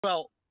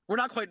Well, we're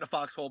not quite in a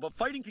foxhole, but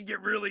fighting can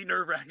get really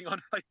nerve wracking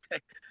on fight day.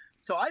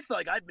 So I feel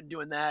like I've been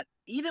doing that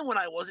even when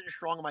I wasn't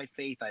strong in my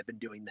faith. I've been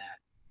doing that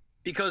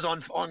because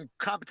on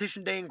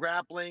competition day and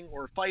grappling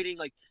or fighting,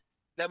 like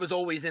that was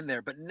always in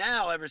there. But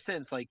now, ever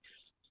since, like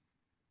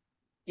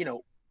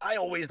I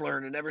always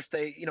learn and never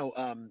stay,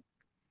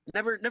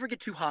 never get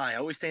too high. I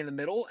always stay in the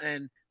middle,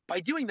 and by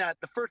doing that,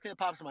 the first thing that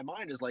pops in my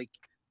mind is like,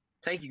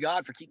 thank you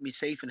God for keeping me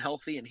safe and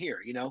healthy and here.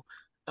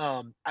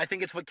 I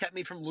think it's what kept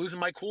me from losing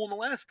my cool in the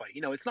last fight.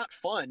 It's not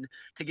fun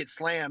to get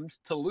slammed,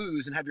 to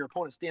lose, and have your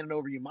opponent standing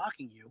over you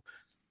mocking you.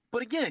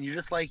 But again, you're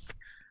just like,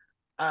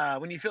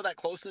 when you feel that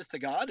closeness to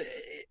God,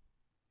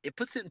 it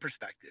puts it in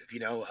perspective.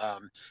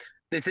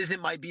 This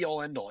isn't my be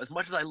all end all. As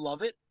much as I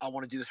love it, I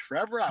want to do this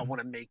forever. I want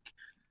to make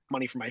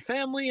money for my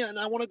family, and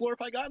I want to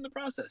glorify God in the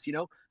process.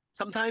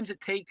 Sometimes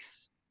it takes,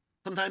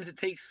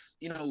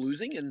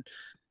 losing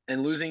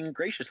and losing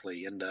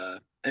graciously,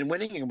 and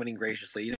winning graciously.